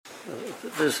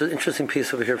There's an interesting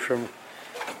piece over here from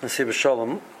Nasiba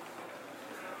Shalom.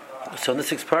 So in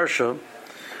this week's parsha,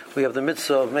 we have the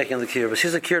mitzvah of making the kir. But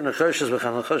he's a kir nechoshes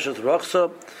v'chan nechoshes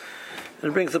rachsa,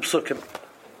 and it brings the psukim.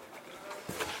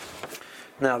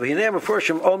 Now, v'hinei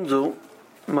meforshim omdu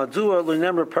madua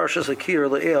l'nemar parshas akir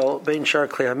le'el bein shar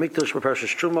klei hamikdash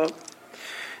v'parshas truma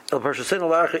el parshas sein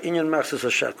al'archa inyan maxis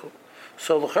hashekel.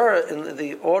 So l'chara, in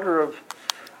the order of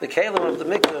the kalim of the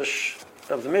mikdash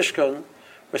of the mishkan,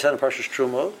 we're saying parshas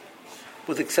truma,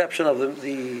 with the exception of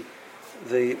the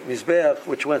mizbeach,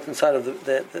 which went inside of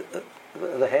the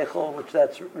heichal, which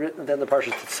that's written, then the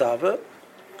parshas tetzaveh,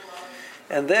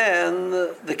 and then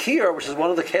the kiyur, which is one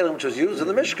of the kalim which was used in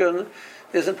the mishkan,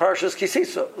 is in parshas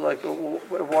kisisa. Like,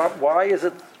 why is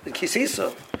it the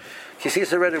kisisa?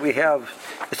 Kisisa already we have.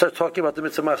 It starts talking about the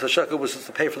mitzvah ma'aseh shekel, which is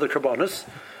to pay for the karbanos.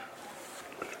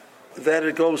 Then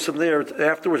it goes from there.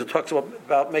 Afterwards, it talks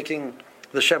about making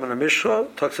the Shem and the Mishra,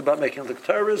 talks about making the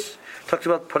Ketores, talks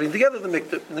about putting together the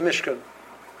Mishkan.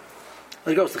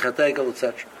 Then it goes to Chategel,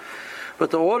 etc.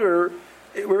 But the order,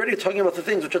 we're already talking about the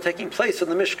things which are taking place in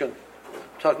the Mishkan.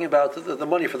 We're talking about the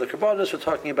money for the Karbanos, we're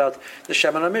talking about the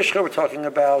Shem and the Mishra, we're talking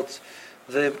about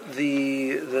the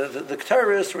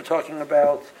Ketores, we're talking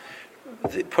about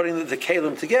putting the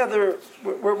Kalim together.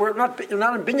 We're not in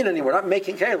binyan anymore, we're not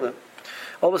making Kalim.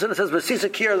 All of a sudden it says, "V'sisa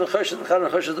kiyur the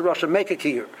choshes the Rasha make a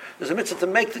kiyur." There's a mitzvah to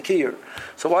make the kiyur.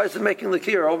 So why is it making the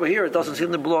kiyur over here? It doesn't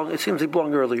seem to belong. It seems to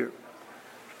belong earlier.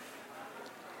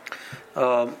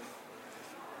 B'chein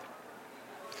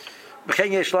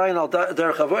yesh layin al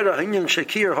derech avoda hinyan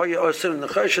shekiyur hoya osin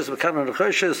nechoshes v'kanon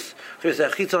nechoshes chayz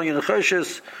achitzon yin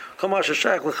nechoshes chomash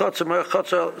hashak l'chotza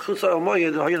chutza al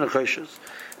moyed hoya nechoshes.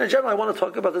 In general, I want to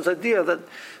talk about this idea that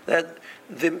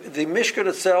the Mishkan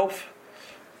itself,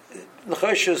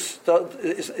 Nechoshes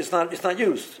is not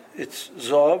used. It's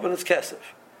Zov and it's Kesef.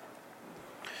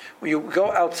 When you go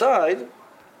outside,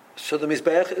 so the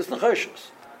Mizbech is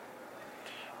Nechoshes.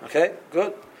 Okay,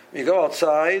 good. When you go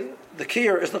outside, the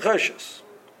Kiyur is Nechoshes.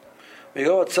 When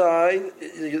you go outside,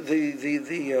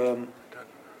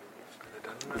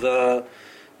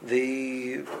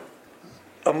 the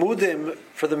Amudim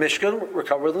for the Mishkan were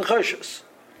covered with Nechoshes.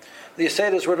 The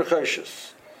Yeseidas were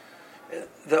Nechoshes.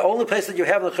 The only place that you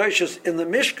have the Nechoshes in the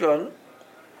Mishkan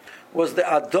was the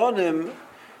Adonim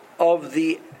of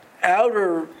the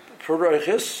outer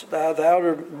Parochis, the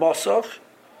outer Mosach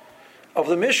of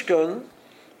the Mishkan.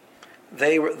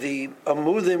 The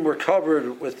Amudim were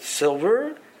covered with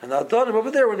silver, and the Adonim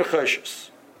over there were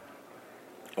Nechoshes.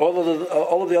 All of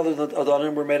the other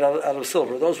Adonim were made out of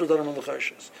silver. Those were done in the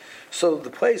Nechoshes. So the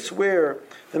place where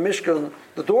the Mishkan,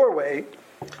 the doorway,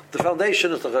 the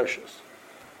foundation is the Nechoshes.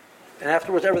 And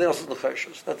afterwards, everything else is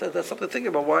nechoshes. That's something to think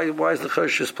about. Why is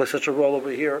nechoshes play such a role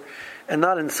over here, and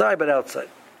not inside but outside?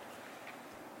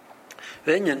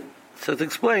 V'inyan. So to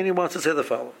explain, he wants to say the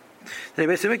following: we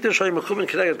know that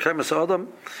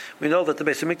the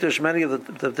Beis Hamikdash, many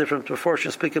of the different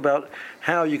proportions speak about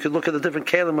how you could look at the different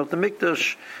kalim of the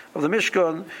Mikdash, of the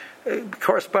Mishkan,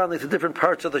 corresponding to different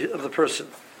parts of the person.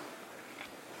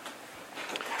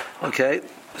 Okay,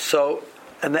 so.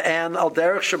 And al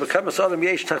derech shebekam adam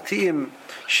yesh tachtim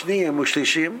shniyim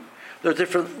ushlishim. There are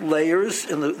different layers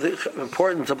in the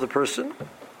importance of the person.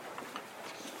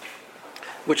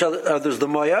 Which are there's the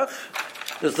moyach,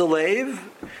 there's the leiv,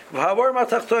 v'havar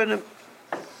matachtoinim.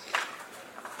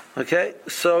 Okay,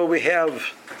 so we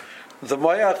have the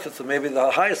moyach, it's maybe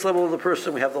the highest level of the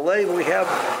person. We have the leiv, and we have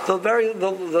the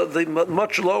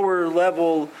much lower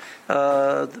level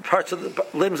parts of the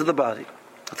limbs of the body.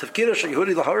 The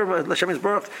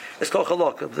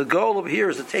goal over here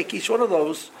is to take each one of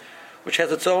those, which has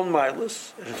its own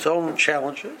milas and its own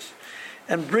challenges,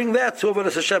 and bring that to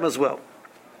Avodas Hashem as well.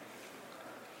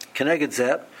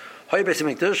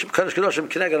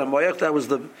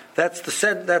 That's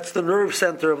the nerve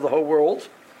center of the whole world.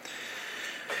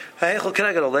 It's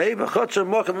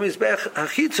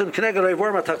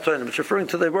referring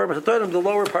to the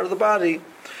lower part of the body.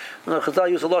 Chazal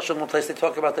use a lashon one place. They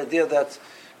talk about the idea that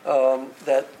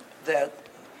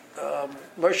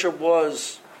Moshe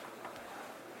was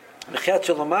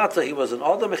mechetzel lamata. He was an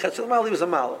adam. Mechetzel lamata. He was a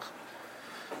malach.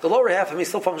 The lower half of him, he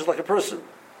still functions like a person,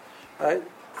 right?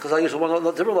 Because I use one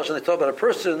different lashon. They talk about a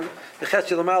person.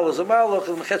 Mechetzel lamata is a malach,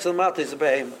 and mechetzel lamata is a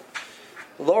behemoth.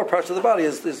 The lower parts of the body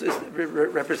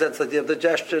represents the idea of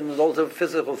digestion and all the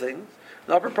physical things.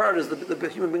 The upper part is the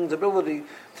human being's ability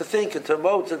to think and to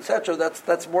emote, etc.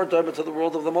 That's more done to the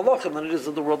world of the malachim than it is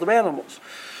in the world of animals.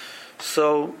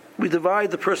 So we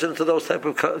divide the person into those type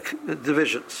of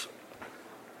divisions.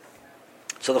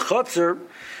 So the chotzer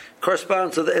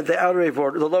corresponds to the outer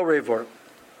Avor, the lower Avor.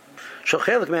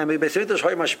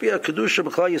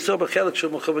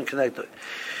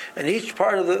 And each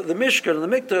part of the Mishkan and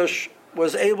the Mikdash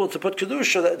was able to put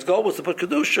Kedusha, that its goal was to put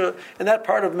Kedusha in that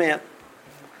part of man.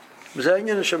 The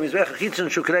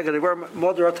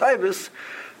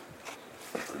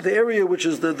area which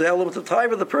is the element of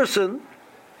Taiva, the person,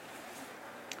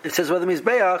 it says, whether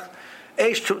Mizbeach,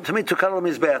 Eish to me to cut on the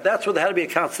Mizbeach. That's where there had to be a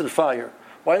constant fire.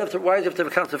 Why do you have to have a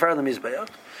constant fire on the Mizbeach?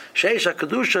 Sheisha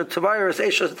Kedusha, Tavaris,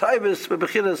 Eish Taivis,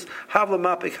 Bebechinas, Havla,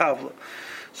 Mapik, Havla.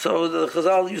 So the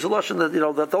Chazal use a lashon that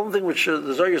that the only thing which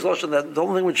the Zohar use lashon that the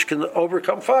only thing which can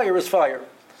overcome fire is fire.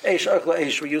 Eish Ochla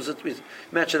Eish. We use it. We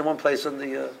mentioned in one place in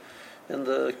the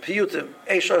Piyutim.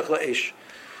 Eish Ochla Eish.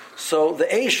 So the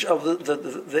Eish of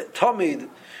the Tamid,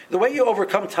 the way you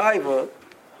overcome Taiva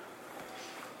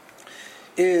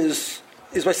is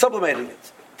by sublimating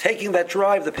it, taking that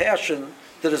drive, the passion,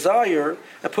 the desire,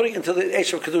 and putting it into the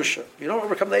Eish of Kedusha. You don't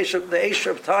overcome the Eish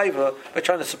of Taiva by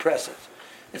trying to suppress it.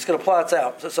 It's going to plot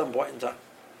out at some point in time.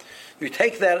 You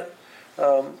take that.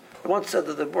 Once said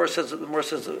that the Moor says,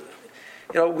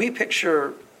 we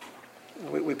picture.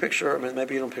 We picture. I mean,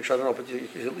 maybe you don't picture. I don't know, but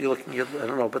you're looking. I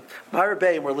don't know, but Myra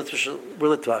Bay we're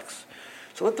Litvaks.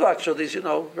 So Litvaks are these,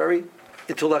 very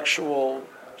intellectual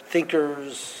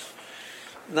thinkers,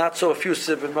 not so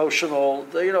effusive, emotional.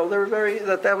 They're very.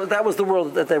 That was the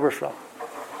world that they were from.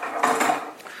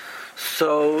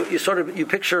 So you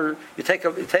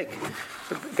take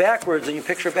backwards and you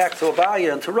picture back to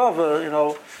Abaya and to Rava,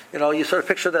 you sort of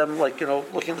picture them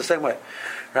looking the same way,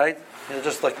 right?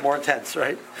 Just like more intense,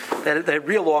 right? They had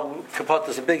real long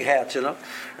kapatas and big hats,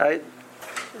 right?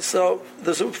 So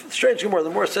there's a strange Gemara. The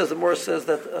Moor says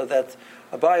that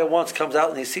Abaya once comes out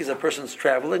and he sees a person's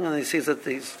traveling and he sees that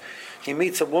he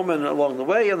meets a woman along the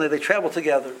way and they travel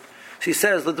together. So he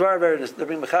says, they're being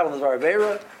mechav on the Dvar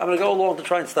Aveira. I'm going to go along to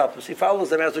try and stop them. So he follows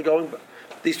them as they're going.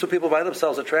 These two people by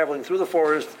themselves are traveling through the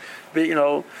forest. They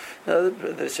serve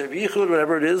yichud,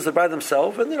 whatever it is. They're by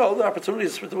themselves, and the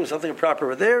opportunities for doing something improper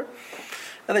are there.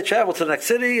 And they travel to the next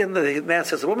city, and the man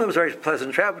says, "The woman was very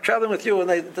pleasant traveling with you," and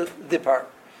they depart.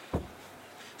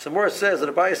 So Morris says that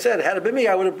Abaye said, "Had it been me,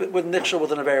 I would have been nixel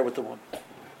with an Aveira with the woman."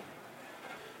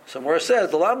 So Morris says,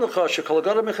 "The lam l'cha shekol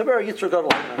gadol mechaber yitzur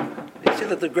gadol." You see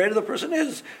that the greater the person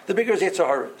is, the bigger his Yetzer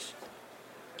Hara is.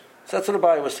 So that's what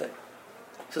Abaye was saying.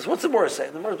 He says, what's the Gemara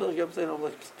saying? The Gemara is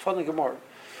like funny Gemara.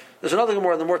 There's another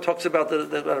Gemara, and the Gemara talks about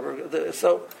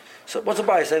so what's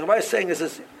Abaye saying? Abaye is saying is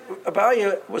this: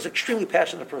 Abaye was an extremely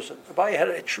passionate person. Abaye had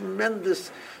a tremendous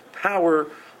power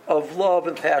of love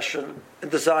and passion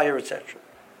and desire, etc.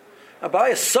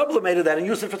 Abaye sublimated that and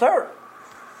used it for Torah.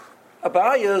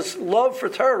 Abaye's love for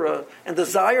Torah and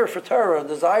desire for Torah and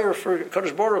desire for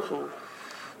Kadosh Baruch Hu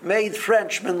made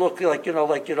Frenchmen look like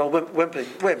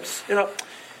wimps.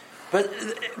 But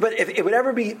if it would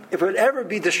ever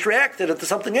be distracted into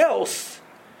something else,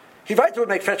 he would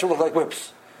make Frenchmen look like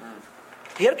wimps.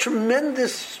 He had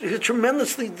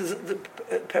tremendously the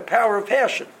power of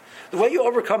passion. The way you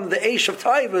overcome the Eish of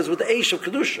Taiva is with the Eish of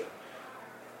Kedusha.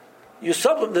 You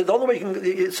sublimate the only way you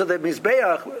can, so that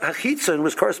Mizbeach Hachitzon,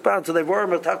 which corresponds to the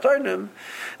Vorim of Tachtonim,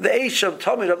 the Eish of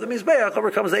Tamid of the Mizbeach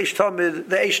overcomes the Eish Tamid,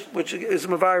 the Eish which is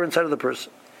Mavir inside of the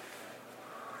person.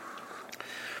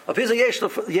 Yesh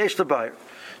L'Bayr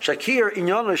Shakir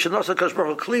Inyana Shenosa Kadosh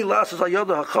Baruch Hu Kli Lasses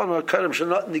Ayoda Hachana Karim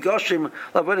Shenot Nigoshim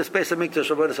Lavodas Beis Hamikdash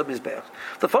Lavodas HaMizbeach.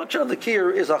 The function of the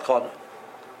Kir is Hachana.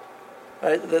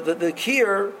 Right? The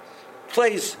Kir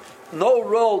plays no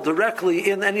role directly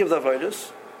in any of the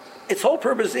avodas. Its whole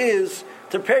purpose is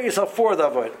to prepare yourself for the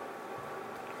avodah.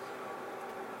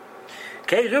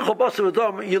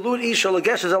 Yilud Isha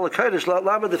Lageshes El Kodesh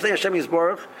Lamed Defnei Hashem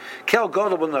Yisborach Kel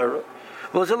Gadol B'Nara.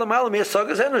 Well,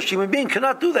 human being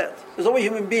cannot do that. There's no way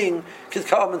human being can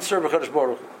come and serve a Kadosh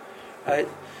Baruch Hu. Right?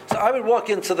 So I would walk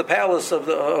into the palace of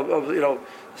the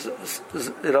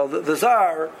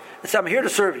Tsar and say, "I'm here to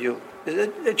serve you."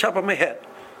 They chop off my head.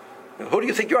 Who do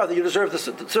you think you are that you deserve to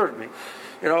serve me?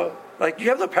 You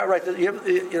have the power, right? You have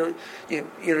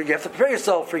to prepare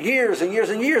yourself for years and years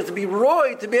and years to be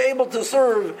roy, to be able to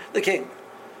serve the king.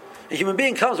 A human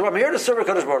being comes, "Well, I'm here to serve a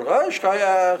Kadosh Baruch Hu."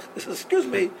 Excuse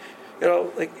me.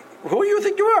 Who do you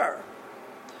think you are?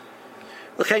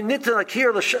 Because it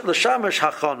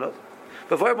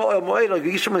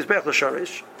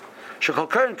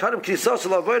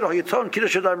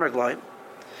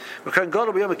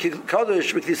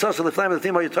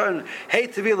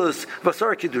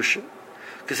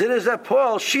is that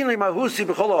Paul Shinli Mahusi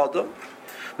B'chol Adam.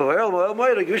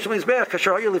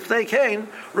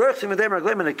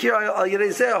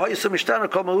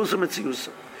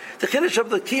 The Kiddush of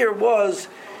the Kir was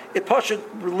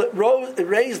it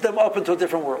raised them up into a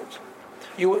different world.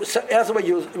 as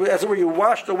it were, you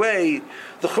washed away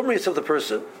the chumris of the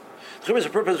person. The chumris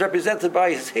of the person is represented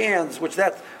by his hands, which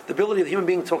the ability of the human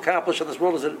being to accomplish in this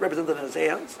world is represented in his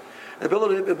hands. The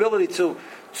ability to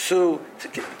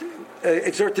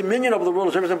exert dominion over the world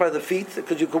is represented by the feet,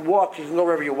 because you can walk, you can go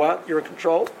wherever you want, you're in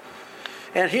control.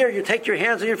 And here you take your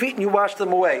hands and your feet and you wash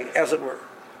them away, as it were.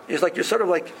 It's like you're sort of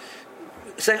like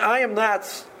saying, I am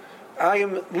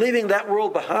leaving that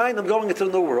world behind, I'm going into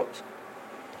the new world.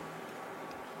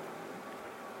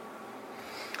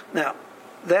 Now,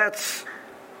 that's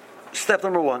step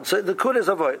number one. So the kud is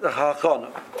avoid, the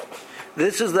hachana.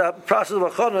 This is the process of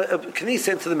hachana of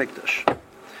knisa into the mikdash.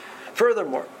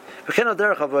 Furthermore, v'chen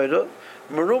derech avodah,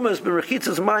 meruma is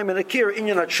b'rechitzas mayim and akir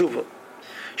inyan hatshuva.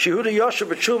 Shehuda yosher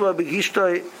b'tshuva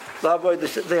b'gishtoi la'avoid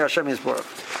the Hashem Yisborach.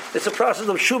 It's a process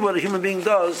of tshuva the human being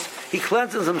does. He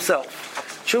cleanses himself.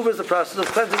 Tshuva is the process of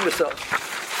cleansing yourself.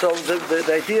 So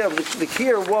the idea of the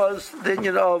kir was the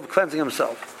inyan of cleansing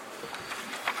himself.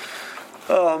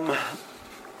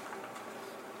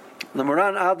 The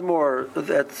Moran Admor,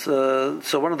 that's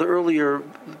so one of the earlier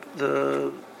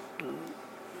the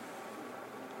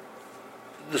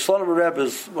Slonim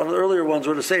Rebbe's, one of the earlier ones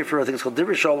were the Sefer, I think it's called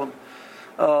Divrei Shalom.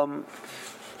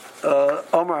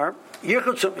 Omar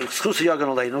Yichud Exclusive Yagan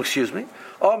Aleinu, excuse me.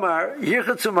 Omar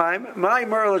Yichud Tzumayim Mai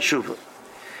Merle Tshuva.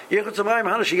 Yichud Tzumayim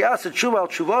Hanash Yaseh Tshuva Al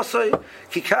Tshuvasei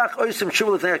Kikach Oisim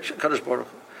Tshuva L'Tnei Kadosh Baruch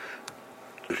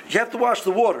Hu. You have to wash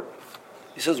the water.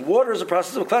 He says water is a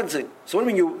process of cleansing. So what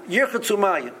do you mean? You yirchatzu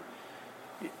mayim,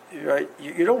 right?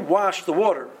 You don't wash the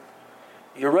water.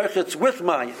 You rechetz with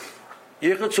mayim.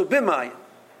 Yirchatzu b'mayim.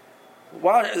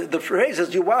 The phrase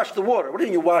is you wash the water. What do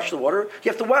you mean you wash the water?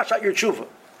 You have to wash out your tshuva.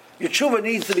 Your tshuva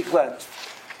needs to be cleansed,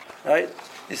 right?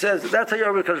 He says that's how you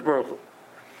are Kadosh Baruch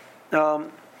Hu.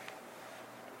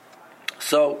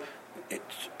 So.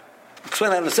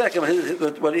 Explain that in a second.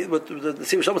 What the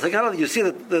Sivir Shalom taking out of it, you see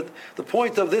that the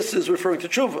point of this is referring to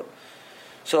tshuva.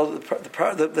 So the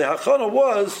hachana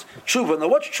was tshuva. Now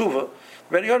what's tshuva?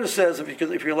 Rabbi Yonah says,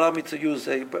 if you allow me to use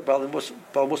a Baal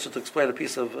Musa to explain a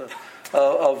piece of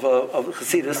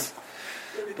Chassidus.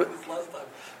 But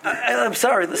I'm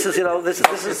sorry. This is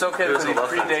It's okay because he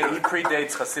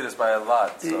predates Chassidus by a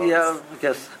lot. So yeah, I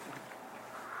guess.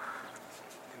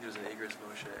 There's an Igros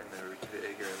Moshe and there were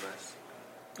Eger and less.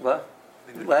 What?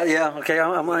 Well, yeah, okay,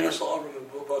 I'm lying.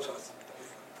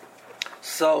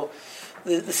 So,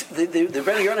 the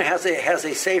Rebbe Yonah has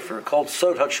a sefer called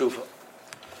Sod HaTshuva,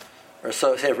 or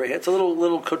sefer. It's a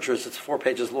little kutras. It's 4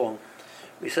 pages long.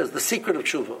 He says the secret of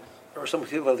tshuva, or some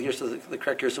people the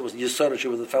correct years it was Yesod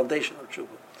HaTshuva, the foundation of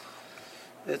tshuva.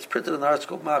 It's printed in the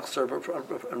article Machzer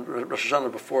and Rosh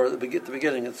Hashanah before the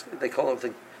beginning. They call it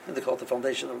the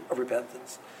foundation of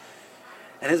repentance.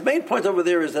 And his main point over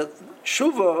there is that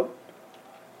tshuva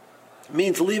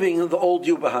means leaving the old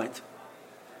you behind.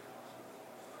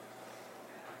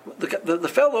 The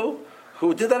fellow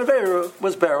who did that avera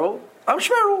was Beryl. I'm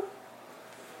Shmerel.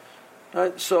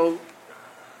 Right? So,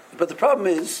 but the problem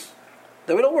is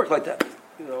that we don't work like that.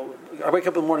 I wake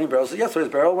up in the morning, Beryl says,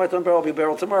 yesterday's Beryl, my turn Beryl, I'll be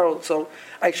Beryl tomorrow. So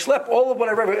I schlep all of what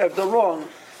I've done wrong.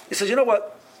 He says, you know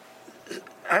what?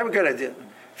 I have a great idea.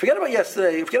 Forget about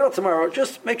yesterday, forget about tomorrow,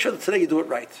 just make sure that today you do it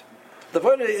right. The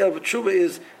voda of tshuva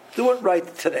is do it right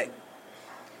today.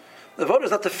 The vote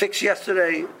is not to fix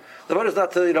yesterday. The vote is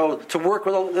not to work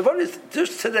with all. The vote is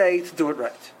just today to do it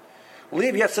right.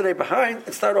 Leave yesterday behind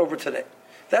and start over today.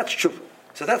 That's tshuva.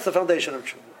 So that's the foundation of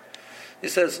tshuva. He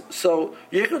says, so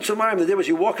Yichud Tzumayim, the day was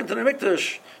you walk into the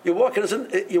mikdash, you're walking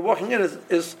in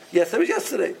is yesterday was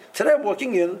yesterday. Today I'm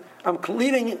walking in, I'm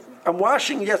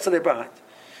washing yesterday behind.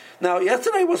 Now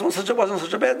yesterday wasn't such a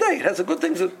bad day. It has a good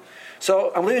things.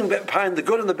 So I'm leaving behind the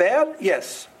good and the bad.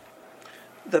 Yes.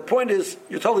 The point is,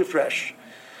 you're totally fresh.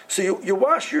 So you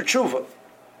wash your tshuva,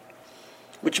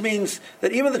 which means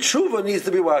that even the tshuva needs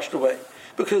to be washed away.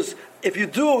 Because if you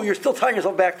do, you're still tying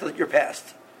yourself back to your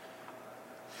past.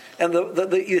 And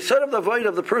the yesod of the void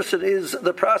of the person is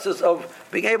the process of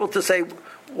being able to say,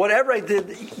 whatever I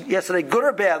did yesterday, good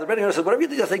or bad, the Rebbe says, whatever you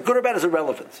did yesterday, good or bad, is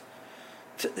irrelevant.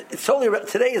 It's totally,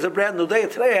 today is a brand new day,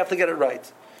 and today I have to get it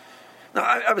right.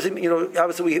 Now, obviously,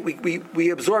 we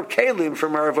absorb kalim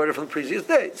from our avodah from the previous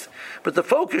days, but the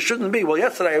focus shouldn't be, well,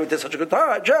 yesterday I did such a good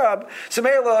job.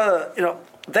 Samela,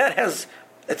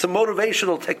 it's a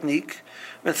motivational technique.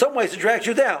 In some ways, it drags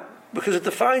you down because it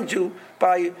defines you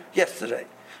by yesterday,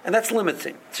 and that's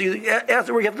limiting. So you have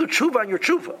to do tshuva on your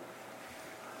tshuva.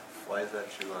 Why is that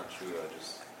tshuva on tshuva?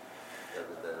 Just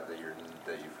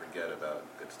that you forget about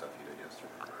good stuff you did yesterday.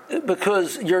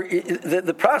 Because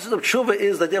the process of tshuva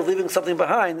is that they're leaving something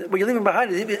behind. What you're leaving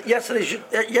behind is yesterday's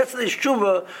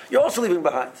tshuva. You're also leaving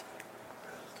behind.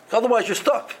 Otherwise, you're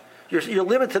stuck. You're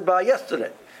limited by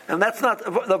yesterday. And that's not,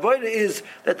 the avodah is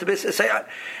that to say,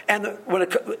 and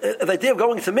the idea of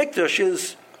going to Mikdash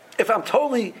is, if I'm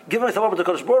totally giving myself over to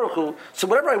Kodesh Baruch Hu, so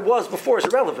whatever I was before is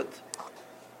irrelevant.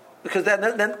 Because then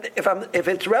if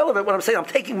it's relevant, what I'm saying, I'm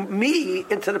taking me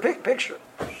into the picture.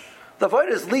 The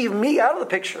avodah is leave me out of the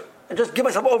picture and just give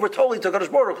myself over totally to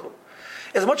Kodesh Baruch Hu.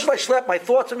 As much as I slept my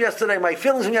thoughts from yesterday, my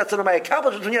feelings from yesterday, my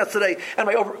accomplishments from yesterday, and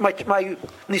my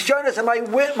nisyonos and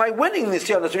my winning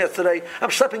nisyonos from yesterday, I'm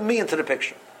schlepping me into the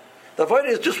picture. The avodah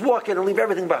is just walk in and leave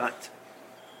everything behind.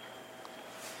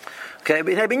 Okay,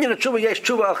 but in tshuva yesh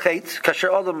tshuva al chet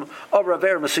kasher adam over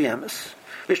aver mesuyemes.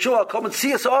 Yesh tshuva al kol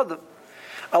metzias adam.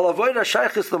 Al avodah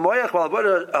shaychus lemoyach, al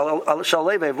avodah al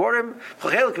shalei vevorim.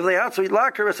 Chelik v'leihatzu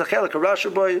yitlaker es a chelik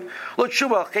harashu boy. Lo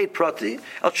tshuva al chet prati.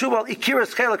 Al tshuva al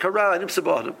ikiras chelik hara and imsa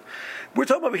b'adam. We're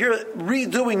talking over here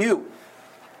redoing you.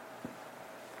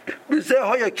 B'zeh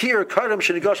hoya kir karam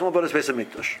shenigosh al avodas beis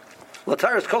hamikdash.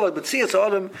 Lataris kolak b'tzias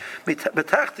adam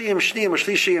betachtiim shniyim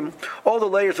shlishim, all the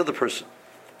layers of the person.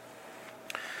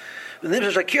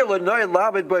 The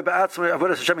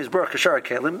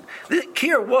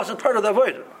kir wasn't part of the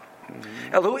avodah.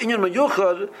 Elu inyan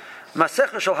meyuchad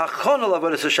masecha shel hachana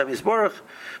lavodas Hashem Yisborach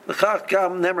l'chach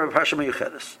gam nemer b'parsha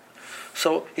meyuchedes.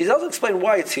 So he doesn't explain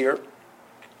why it's here.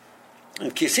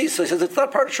 In Kisisa he says it's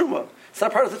not part of Truma. It's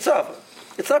not part of the Tzava.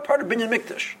 It's not part of Binyan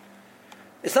Mikdash.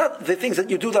 It's not the things that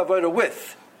you do the avodah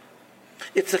with.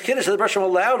 It's the kiddush that the Bereshit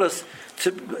allowed us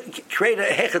to create a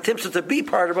hechatimsa to be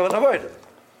part of an avodah.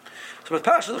 So with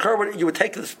Pasha the you would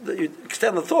take this, you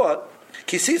extend the thought.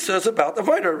 Kisisa is about the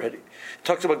avodah already. It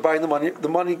talks about buying the money,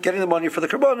 getting the money for the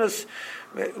karbonos,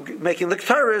 making the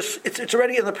ktaris. It's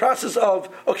already in the process of,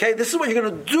 okay, this is what you're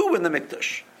going to do in the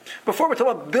mikdash. Before we're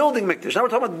talking about building mikdash, now we're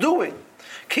talking about doing.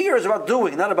 Kiyur is about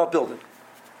doing, not about building.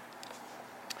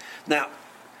 Now,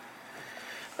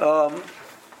 the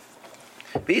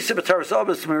Kaddish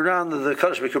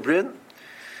Mikubrin,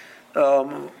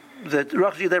 that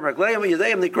Rach Yudayim Raglayim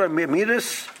Yudayim Nikra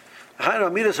Midas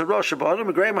Haino Midas Rosh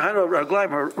Shabbatim Graham Haino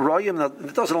Raglayim Royim. Now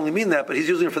it doesn't only mean that, but he's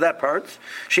using it for that part.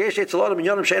 Sheish Eitzaladam and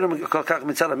Yonim Sheinim Kalkach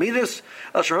Mitzala Midas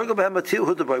Al Shahogel Behem Matil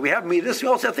Hudaboy. We have Midas. We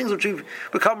also have things which we've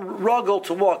become ruggle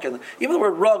to walk in. Even the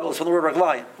word ruggle is from the word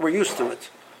Raglayim. We're used to it.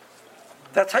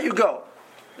 That's how you go.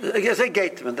 I guess a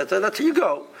gateman. That's how you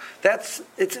go. It's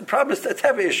a problem. It's a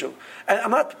heavy issue.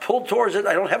 I'm not pulled towards it.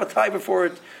 I don't have a tie before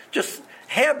it. Just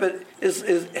habit is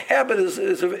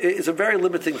a very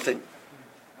limiting thing.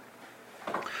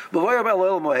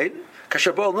 Omeid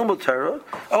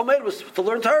was to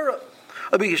learn Torah.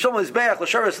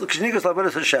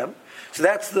 So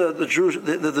that's the Jewish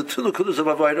the two nukudas of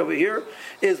Avodah over here.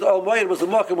 Is the Omeid was the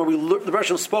makom where the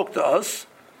Bereshit spoke to us.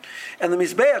 And the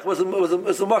Mizbeach was the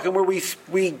makom where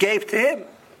we gave to him.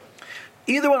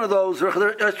 Either one of those, talks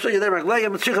about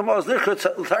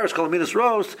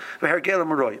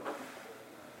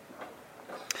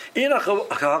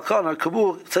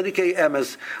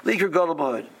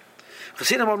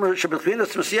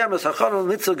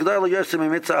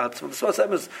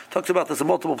this in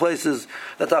multiple places,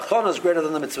 that the achana is greater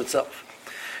than the mitzvah itself.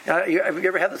 Have you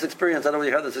ever had this experience? I don't know if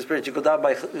you had this experience. You go down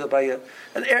by an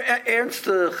Ernst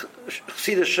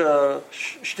Chassidish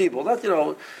Stiebel, not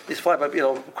these fly by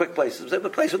quick places. The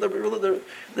place with the real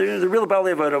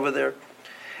Baalei Avodah over there,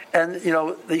 and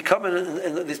they come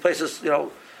in these places.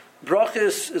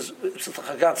 Brachas is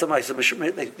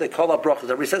they call up brachas.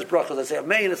 Everybody says brachas. They say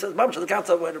amen. It says mamsh the ganze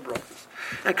Avodah brachas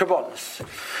and karbonos.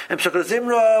 And Pshachar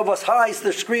Zimra was high. So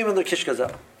they're screaming their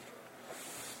kishkazah.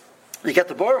 You get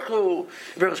the Baruch Hu,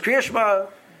 Baruch Kriya Shema,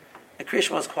 and Kriya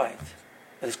Shema is quiet.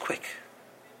 It is quick.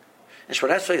 And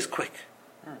Shemona Esrei is quick.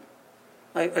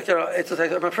 It's like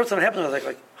the first time it happened, I was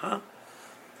like, huh?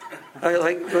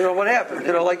 What happened?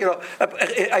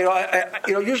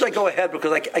 Usually I go ahead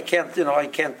because I can't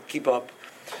keep up.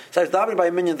 So I was davening by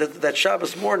a minyan that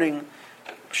Shabbos morning,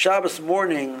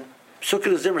 Sukkot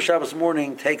Zimra Shabbos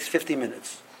morning takes 50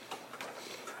 minutes.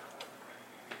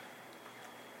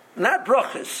 Not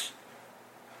brachas.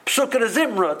 Psukkah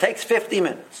Zimra takes 50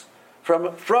 minutes. From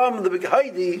the Big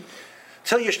Haidi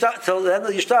till the end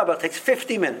of the Yishtabah takes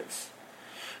 50 minutes.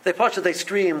 They push it, they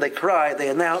scream, they cry, they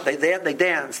announce, they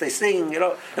dance, they sing.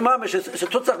 The mamish is a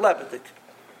tutzach lepetik.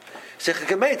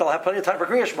 I'll have plenty of time for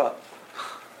Kriya Shema.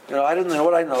 I didn't know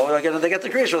what I know. They get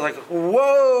the Kriya Shema, like,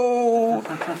 whoa,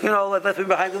 left me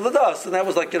behind in the dust, and that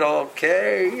was like,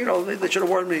 okay, they should have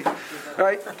warned me,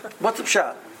 right? What's the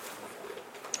pshat?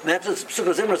 That's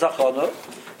Psukkah Zimra Zachana,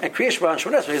 and Kriya Shema and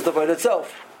Shemona Esrei is the void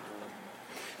itself,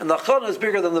 and the Achana is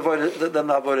bigger than the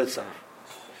void itself.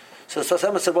 So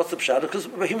Sasema said, "What's the pshat?" Because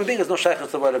a human being has no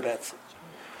shaykhus to void bets.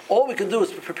 All we can do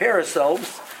is prepare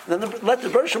ourselves, and then let the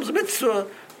Baruch Hashem's mitzvah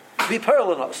be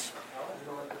pearl in us.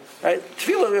 Right?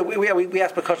 Tefillah, we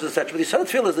ask because etc. But the son of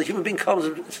tefillah is the human being comes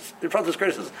in front of his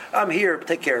creator and says, "I'm here,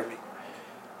 take care of me."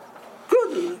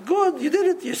 Good, you did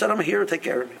it. You said, "I'm here, take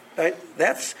care of me." Right?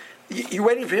 That's you're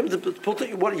waiting for him to pull.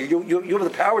 What you have the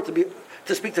power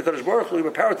to speak to Kadosh Baruch Hu. You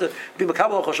have the power to be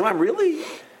Makabel Choshemayim. Really,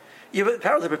 you have the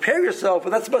power to prepare yourself,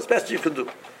 and that's the best you can do.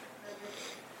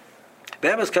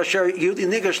 Be'emes kasher Yehudi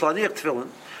nigash laniach tefillin.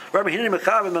 Rabbi Hineni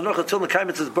Mechavim Manocha Tzil Nekayim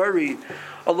Tzis Bari.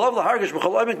 Allah v'Hargash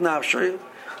B'Chol Omek Nafshay.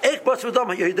 Eich Bas V'Dom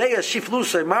Yehudeya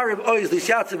Shiflusay Mariv Oiz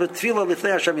Lisyatze B'Tefillah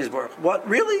Lifnei Hashem Yisborach. What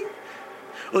really?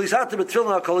 Lisyatze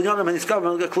B'Tefillah Al Kol Yonim and Yiskav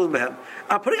and Gaklum Behem.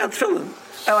 I'm putting on tefillin.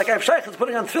 And like I'm shaykhs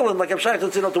putting on tefillin, like I'm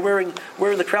shaykhs to wearing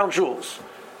the crown jewels.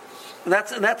 And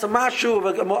that's a mashu of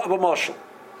a mashal.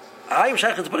 I am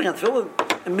shaykhs putting on tefillin.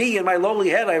 And me in my lowly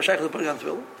head, I am shaykhs putting on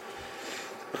tefillin.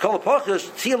 So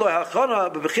listen,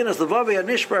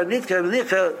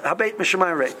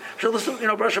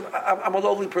 I'm a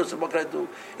lowly person. What can I do?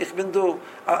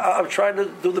 I'm trying to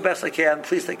do the best I can.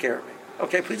 Please take care of me.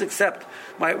 Okay, please accept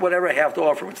my whatever I have to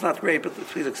offer. It's not great, but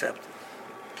please accept it.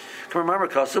 Remember,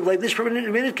 the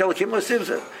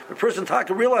person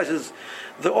talking realizes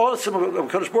the awesome of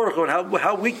Kadosh Baruch Hu and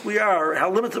how weak we are, how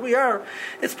limited we are.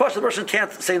 It's possible the person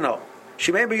can't say no.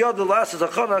 She may be yod the last is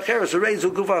achana acheres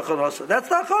reizu guva achana. That's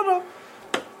not achana.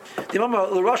 The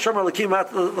Imam the Rosh Hashanah came out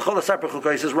the Chol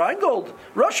HaSapar. He says, Reingold,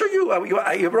 Rosh, are you? You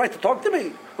have a right to talk to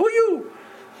me. Who are you?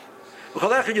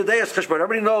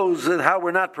 Everybody knows how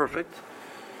we're not perfect.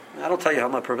 I don't tell you how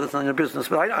I'm not perfect. That's not your business,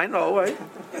 but I know, right?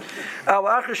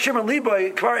 Al-Achar Shimon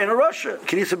Libai Kvar in a Russia.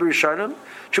 Kinisa B'Rishanim.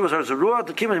 Shuvas Harzarua.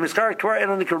 The Kimon Miskar Kvar in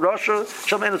a Nikar Russia.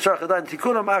 Shalom En Tzarach Adan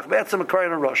Tikunam Ach Be'etzem Kvar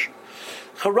in a Russia.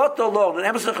 Charata alone, an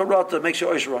emphasis on Charata makes you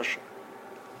Oish Russia.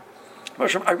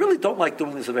 I really don't like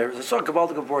doing these affairs. I saw a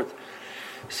Kabbalistic report.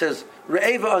 It says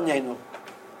Re'eva Onyenu.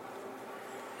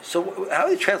 So how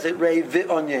do you translate Re'eva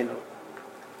Onyenu?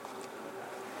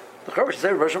 The Chaver should say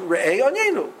Re'e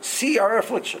Onyenu. See our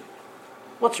affliction.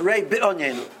 What's Re'e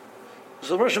Onyenu?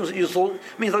 So the Russian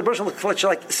means like Russian affliction,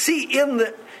 like see in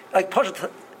the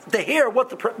to hear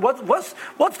what's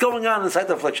going on inside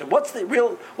the affliction. What's the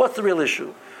real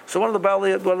issue? So one of the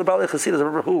Baalei Chassidas, I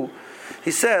remember who,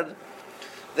 he said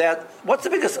that what's the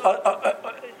biggest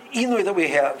inui that we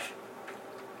have?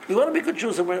 We want to be good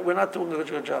Jews and we're not doing a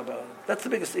good job about it. That's the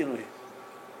biggest inui.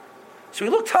 So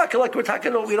we look taka like we're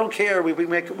talking. We don't care. We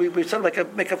sort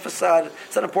of make a facade.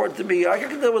 It's not important to me. I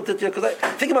can deal with it because I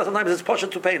think about sometimes it's pasha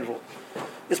too painful.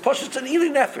 It's pasha. It's an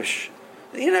eating nefesh.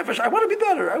 I want to be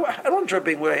better. I don't enjoy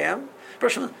being where I am.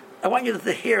 Personally, I want you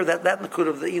to hear that nakud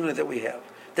of the inui that we have.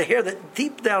 To hear that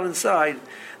deep down inside,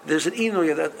 there's an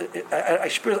inui that I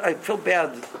feel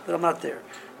bad that I'm not there.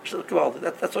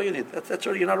 That's all you need. That's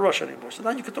all. You're not a Russia anymore. So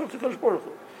then you can talk to Kadosh Baruch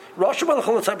Hu. Russia, not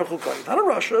a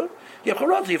Russia. You have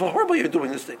Charata. You feel horrible. You're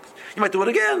doing these things. You might do it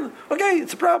again. Okay,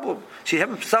 it's a problem. So you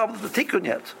haven't solved the tikkun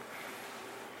yet.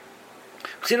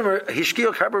 You know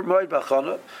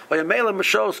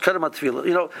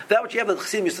that what you have that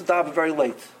Chassidim used to daven very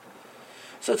late.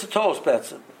 So it's a toast,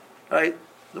 Batson, right?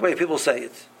 The way people say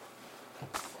it.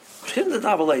 Chassidim did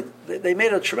daven late. They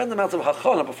made a tremendous amount of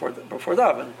hachana before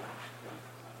daven.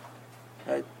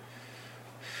 Right?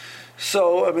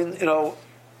 So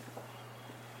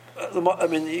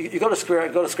you go to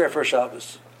square for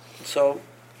Shabbos. So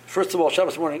first of all,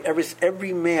 Shabbos morning,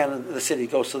 every man in the city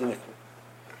goes to the mikveh.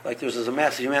 Like there's a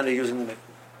mass of humanity using the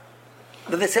mikveh.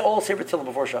 Then they say all Sefer Tillim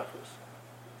before Shabbos.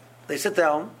 They sit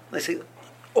down. They say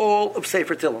all of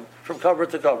Sefer Tillim from cover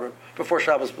to cover before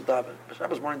Shabbos daven.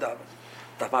 Shabbos morning daven.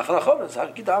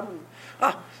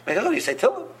 You say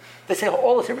Tillim. They say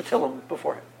all of Sefer Tillim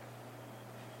before him.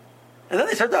 And then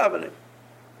they start davening.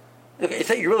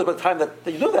 Okay, you really put the time that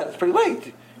you do that. It's pretty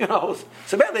late,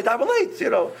 So man, they daven late,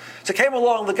 So came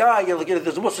along the guy,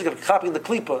 there's a Muslim copying the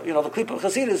klipa. The klipa of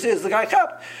Hasidus is the guy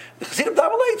chop. The Hasidim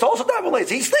daven late. It's also daven late.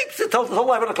 So he sleeps until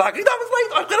 11 o'clock. He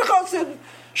davens late.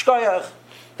 Shkoyach.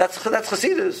 That's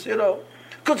Hasidus,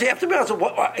 Good, so you have to be honest.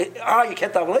 You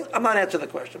can't daven late. I'm not answering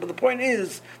the question, but the point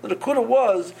is that the kuda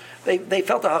was they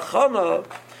felt a hachana.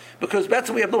 Because that's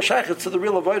we have no shaykhs to the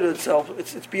real avodah itself.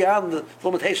 It's beyond the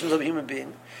limitations of a human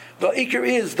being. The ikar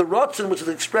is the ratzon which is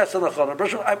expressed in the chana.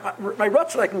 My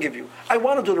ratzon I can give you. I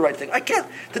want to do the right thing. I can't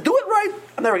to do it right.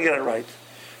 I'm never get it right.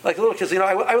 Like the little kids,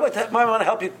 I would like to. I want to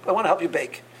help you. I want to help you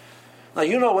bake. Now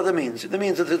you know what that means. It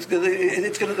means that the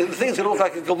thing's going to look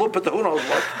like a galumpet to who knows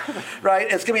what, right?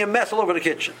 It's going to be a mess all over the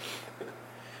kitchen.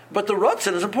 But the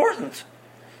ratzon is important.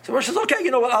 So Rosh says, okay,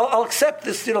 you know what, I'll accept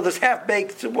this, this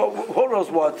half-baked, who knows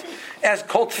what, as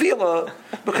called tefillah,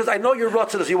 because I know your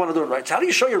rotzen is you want to do it right. So how do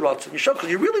you show your rotzen? You show because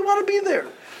you really want to be there.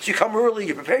 So you come early,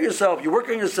 you prepare yourself, you work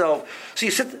on yourself. So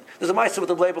you sit, there's a ma'aseh with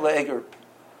the label of Eger.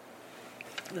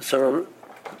 So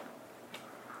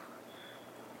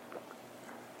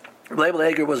Label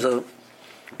Eger was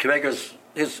Kiveger's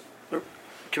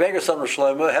son Rosh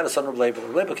Shlomo had a son Reb Label.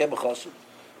 Reb Label became a chassid.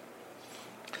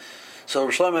 So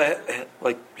Rosh Shlomo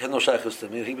had no shaykhus to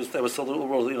him. There was still the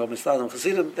world, Mistadim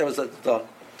Chasidim. There was a done.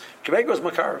 Kiveger was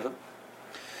makar of him.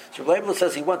 So Reb Label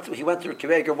says he went to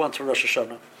Kiveger once for Rosh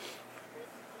Hashanah,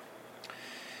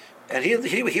 and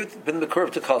he'd been the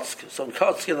curve to Kotsk. So in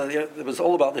Kotsk, it was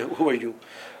all about who are you.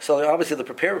 So obviously the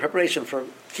preparation for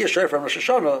Kiyah Shofar and Rosh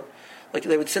Hashanah. Like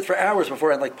they would sit for hours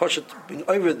before and push it, being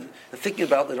over and thinking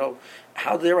about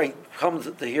how dare I come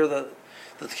to hear the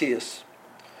tkiyas.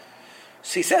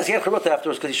 So he says he had chavruta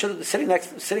afterwards because he should have sitting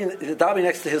davening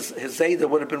next to his zayda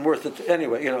would have been worth it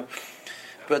anyway,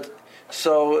 But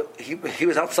so he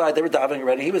was outside. They were davening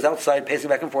already. He was outside pacing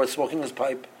back and forth, smoking his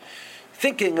pipe,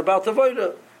 thinking about the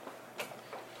voida.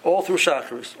 All through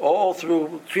Shacharis, all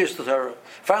through Kriyas Torah.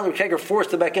 Finally, Keger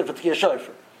forced him back in for Tkiyah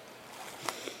Shofar.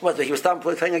 He was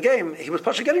stopping playing a game. He was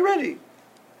pushing, getting ready.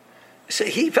 So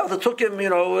he felt it took him,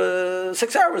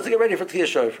 6 hours to get ready for Tkiyah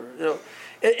Shofar.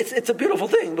 It's a beautiful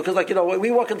thing because, when we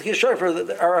walk into Tkiyah Shofar,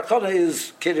 our akana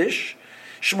is kiddush,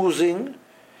 shmuzing,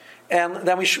 and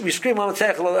then we scream on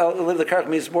the I'll live the karach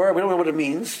mizmor. We don't know what it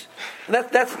means, and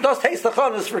that does taste the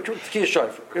chanas for Tkiyah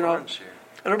Shofar.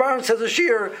 And Rabban says a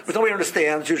shir, which nobody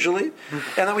understands usually,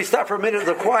 and then we stop for a minute.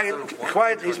 They're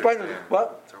quiet. He's pointing.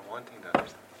 What? They're wanting to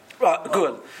understand.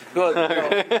 Good.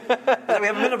 And we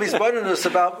have a minute of misboninus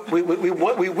about we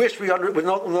wish we know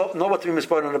what to be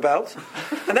misbonin about,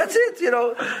 and that's it.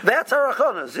 That's our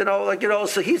achanas.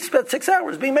 So he spent 6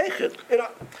 hours being mechet.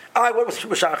 What was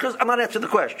shachas? I'm not answering the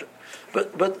question,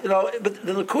 but the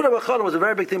nekuda of achana was a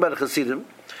very big thing by the Chassidim.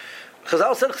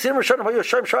 Chazal said Chassidim Rishonim hayu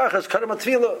shem shachas kadam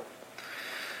atfila.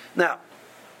 Now.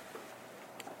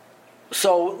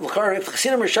 So, if the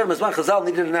Chassidim Rishonim Mizman Chazal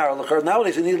needed an hour,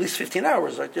 nowadays we need at least 15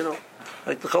 hours, like the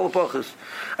Cholapachas.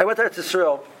 I went there to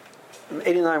Israel in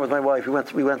 '89 with my wife. We went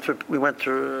for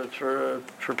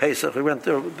Pesach. We went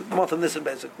there a month of Nisan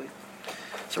basically.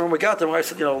 So when we got there, my wife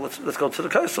said, let's go to the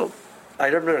Kaisel.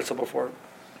 I'd never been there before.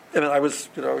 I was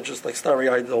just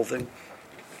starry-eyed the whole thing.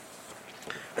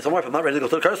 I told my wife, I'm not ready to go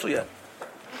to the Kaisel yet.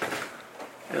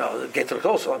 Get to the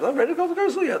Kaisel. I'm not ready to go to the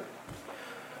Kaisel yet.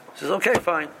 She says, okay,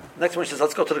 fine. Next one she says,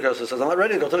 let's go to the Kaisel. She says, I'm not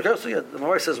ready to go to the Kaisel yet. And my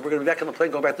wife says, we're going to be back on the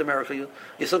plane, going back to America. You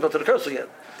still go to the Kaisel yet?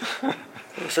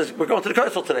 She says, we're going to the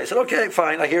Kaisel today. I said, okay,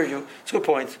 fine, I hear you. It's a good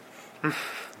point. What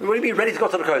do you mean, ready to go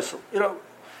to the Kaisel? You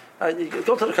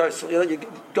go to the Kaisel. You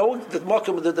go, the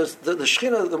Makom, the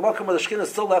Shechina, the Makom of the Shechina is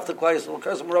still left the Kaisel. The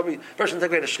Kaisel Marabi, first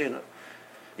integrated Shechina.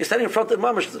 You're standing in front of the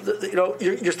Mamash,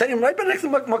 you're standing right next to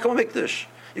the Makom Mikdash.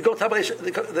 You go to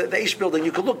the Eish building,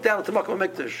 you can look down at the Makom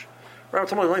Mikdash.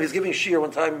 He's giving shir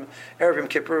one time, Erev Yom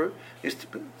Kippur. He's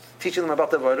teaching them about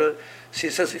the Vodah. She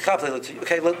says, okay, look,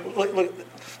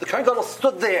 the Kohen Gadol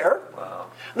stood there,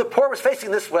 and the poor was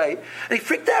facing this way, and he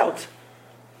freaked out.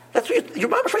 That's what your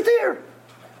mom was right there.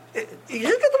 You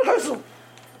didn't get to the Kaisel.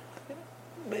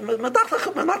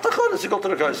 You go to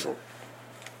the Kaisel.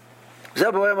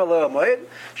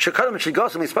 Shekarim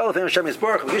Shigosim Yispal Lefim Hashem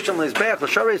Yisborach V'Yisham Leizbeach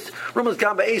L'Sharis Rumas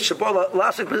Gam Be'ez Shabola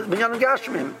Lasik B'Minyan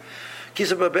Gashmim.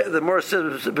 The more base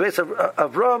of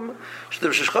Avram, the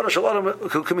Shishchana Shalom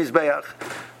Kumizbeach.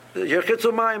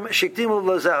 Yerchitzu Maim Shiktimu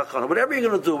Lazachon. Whatever you're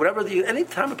going to do, any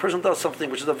time a person does something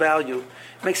which is of value,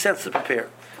 it makes sense to prepare.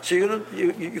 So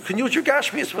you can use your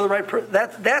Gashmias for the right person.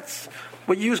 That's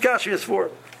what you use Gashmias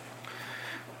for.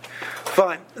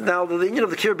 Fine. Now the union of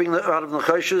the Kir being out of the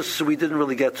Choshes we didn't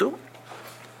really get to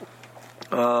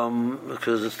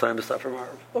because it's time to stop from our.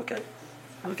 Okay,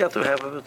 we got to have it.